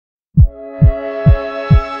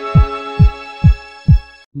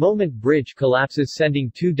Moment bridge collapses sending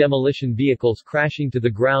 2 demolition vehicles crashing to the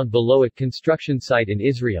ground below at construction site in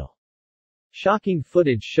Israel. Shocking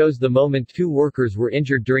footage shows the moment 2 workers were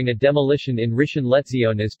injured during a demolition in Rishon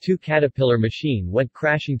Lezion as 2 Caterpillar machine went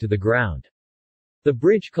crashing to the ground. The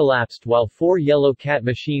bridge collapsed while 4 yellow cat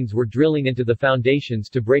machines were drilling into the foundations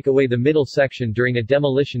to break away the middle section during a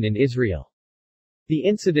demolition in Israel. The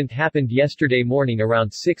incident happened yesterday morning around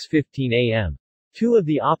 6:15 a.m. 2 of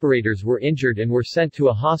the operators were injured and were sent to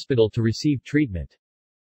a hospital to receive treatment.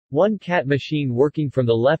 1 cat machine working from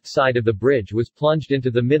the left side of the bridge was plunged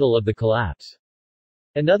into the middle of the collapse.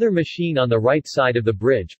 Another machine on the right side of the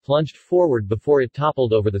bridge plunged forward before it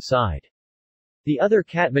toppled over the side. The other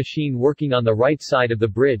cat machine working on the right side of the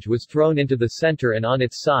bridge was thrown into the center and on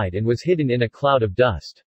its side and was hidden in a cloud of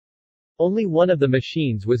dust. Only one of the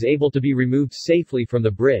machines was able to be removed safely from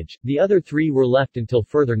the bridge, the other 3 were left until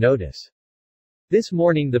further notice. This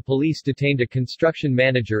morning the police detained a construction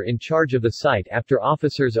manager in charge of the site after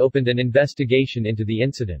officers opened an investigation into the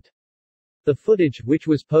incident. The footage, which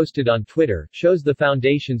was posted on Twitter, shows the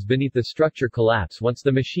foundations beneath the structure collapse once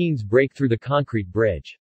the machines break through the concrete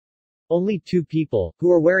bridge. Only 2 people,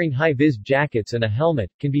 who are wearing high-vis jackets and a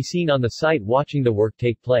helmet, can be seen on the site watching the work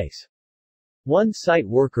take place. One site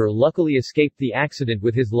worker luckily escaped the accident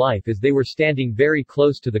with his life as they were standing very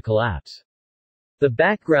close to the collapse. The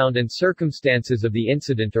background and circumstances of the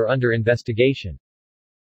incident are under investigation.